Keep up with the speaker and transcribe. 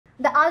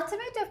The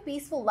ultimate of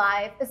peaceful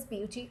life is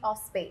beauty of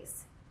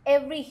space.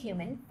 Every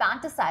human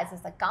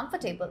fantasizes a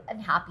comfortable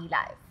and happy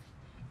life.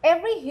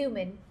 Every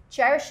human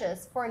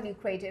cherishes for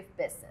lucrative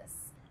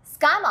business.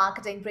 Sky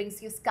Marketing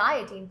brings you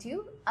Sky18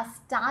 Two, a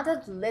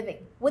standard living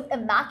with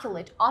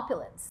immaculate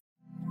opulence.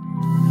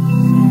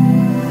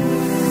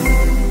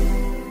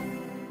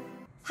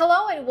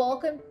 Hello and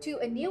welcome to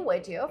a new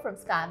video from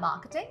Sky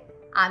Marketing.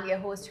 I'm your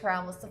host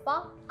Hira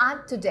Mustafa,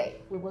 and today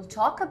we will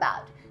talk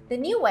about the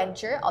new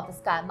venture of the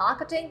Sky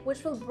Marketing,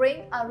 which will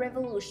bring a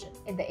revolution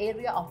in the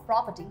area of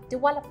property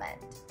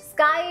development.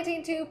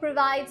 Sky18 Two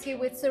provides you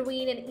with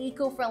serene and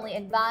eco-friendly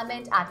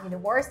environment at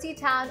University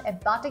Town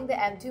abutting the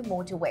M2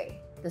 motorway.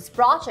 This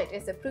project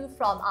is approved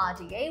from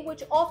RDA,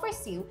 which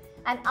offers you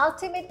an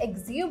ultimate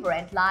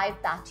exuberant life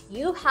that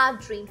you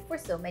have dreamed for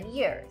so many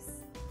years.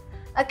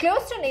 A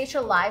close-to-nature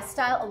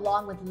lifestyle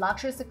along with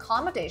luxurious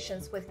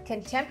accommodations with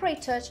contemporary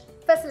touch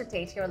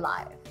facilitate your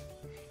life.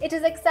 It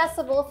is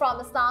accessible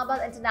from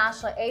Islamabad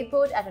International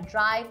Airport at a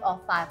drive of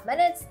 5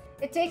 minutes.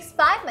 It takes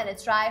 5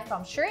 minutes drive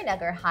from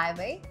Srinagar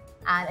Highway,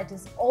 and it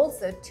is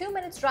also 2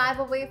 minutes drive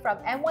away from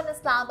M1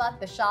 Islamabad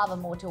Peshawar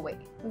motorway.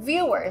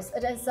 Viewers,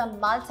 it is a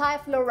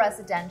multi-floor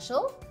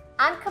residential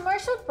and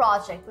commercial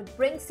project which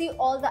brings you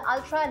all the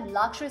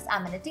ultra-luxurious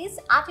amenities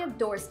at your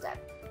doorstep.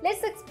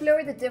 Let's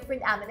explore the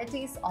different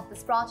amenities of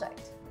this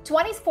project.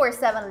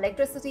 24/7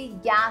 electricity,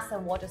 gas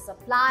and water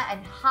supply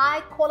and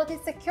high-quality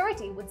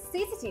security with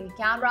CCTV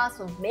cameras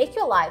will make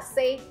your life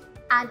safe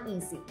and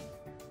easy.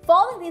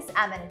 Following these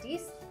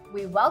amenities,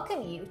 we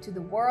welcome you to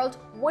the world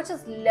which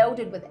is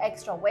loaded with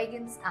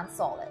extravagance and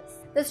solace.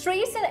 The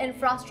streets and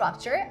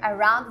infrastructure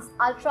around this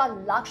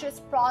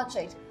ultra-luxurious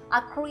project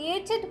are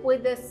created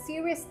with a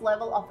serious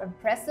level of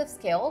impressive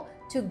scale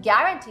to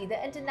guarantee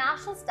the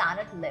international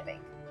standard living.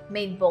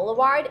 Main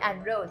boulevard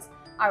and roads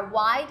are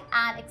wide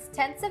and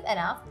extensive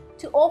enough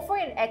to offer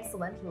an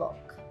excellent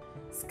look.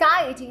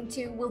 Sky18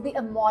 Two will be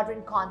a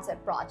modern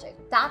concept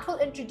project that will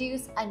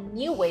introduce a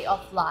new way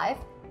of life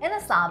in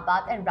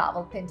Islamabad and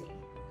Rawalpindi.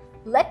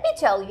 Let me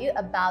tell you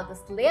about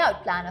this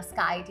layout plan of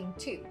Sky18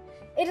 Two.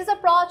 It is a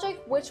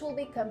project which will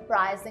be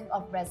comprising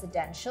of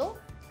residential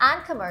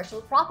and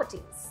commercial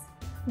properties.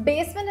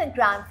 Basement and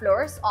ground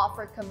floors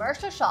offer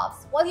commercial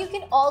shops, while you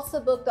can also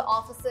book the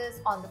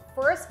offices on the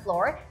first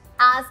floor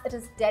as it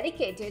is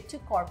dedicated to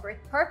corporate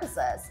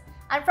purposes,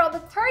 and from the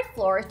third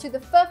floor to the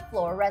fifth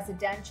floor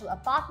residential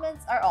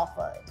apartments are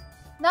offered.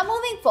 Now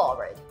moving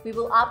forward, we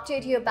will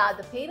update you about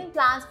the payment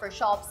plans for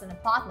shops and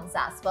apartments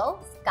as well.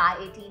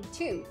 Sky18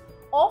 Two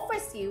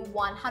offers you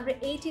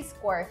 180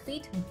 square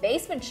feet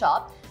basement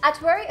shop at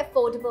very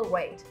affordable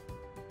rate.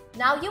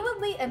 Now you will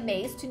be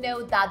amazed to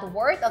know that the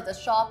worth of the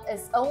shop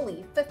is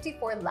only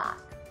 54 lakh.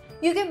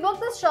 You can book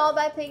this shop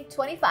by paying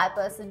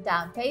 25%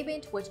 down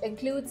payment, which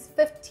includes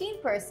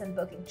 15%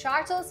 booking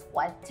charges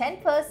while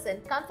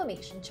 10%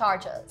 confirmation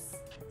charges.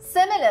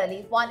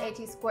 Similarly,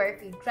 180 square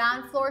feet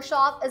ground floor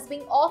shop is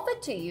being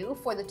offered to you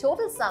for the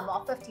total sum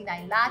of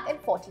 59 lakh and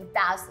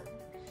 14,000.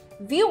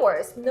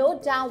 Viewers,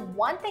 note down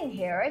one thing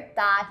here,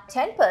 that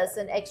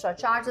 10% extra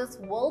charges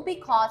will be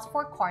cost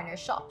for corner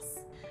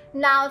shops.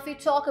 Now, if you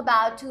talk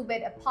about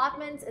two-bed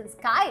apartments in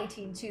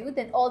Sky18 Two,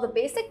 then all the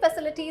basic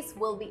facilities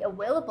will be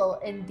available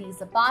in these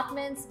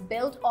apartments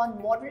built on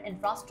modern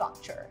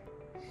infrastructure.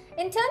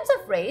 In terms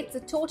of rates,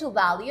 the total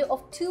value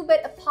of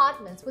two-bed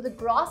apartments with a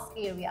gross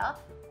area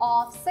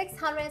of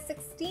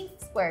 616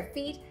 square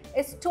feet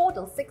is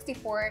total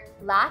 64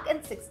 lakh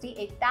and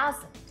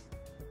 68,000.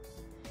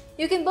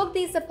 You can book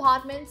these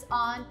apartments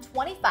on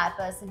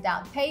 25%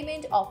 down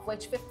payment, of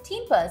which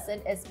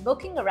 15% is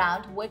booking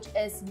around, which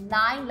is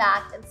 9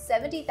 lakh and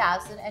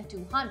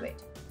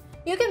 70,200.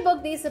 You can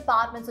book these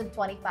apartments on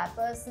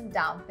 25%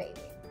 down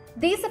payment.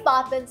 These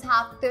apartments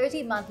have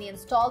 30 monthly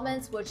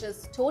installments, which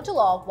is total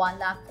of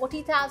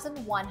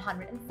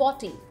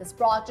 1,40,140. This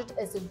project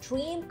is a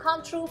dream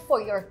come true for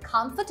your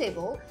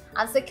comfortable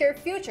and secure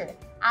future,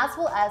 as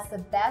well as the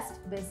best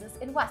business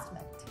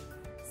investment.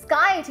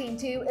 Sky18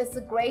 Two is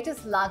the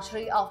greatest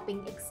luxury of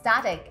being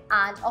ecstatic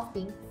and of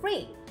being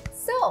free.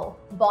 So,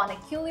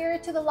 binocular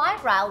to the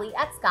live rally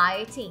at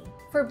Sky18.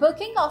 For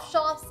booking of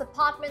shops,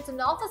 apartments and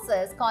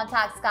offices,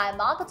 contact Sky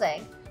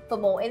Marketing. For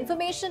more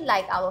information,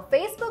 like our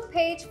Facebook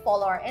page,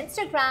 follow our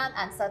Instagram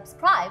and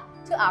subscribe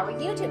to our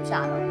YouTube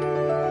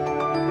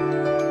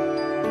channel.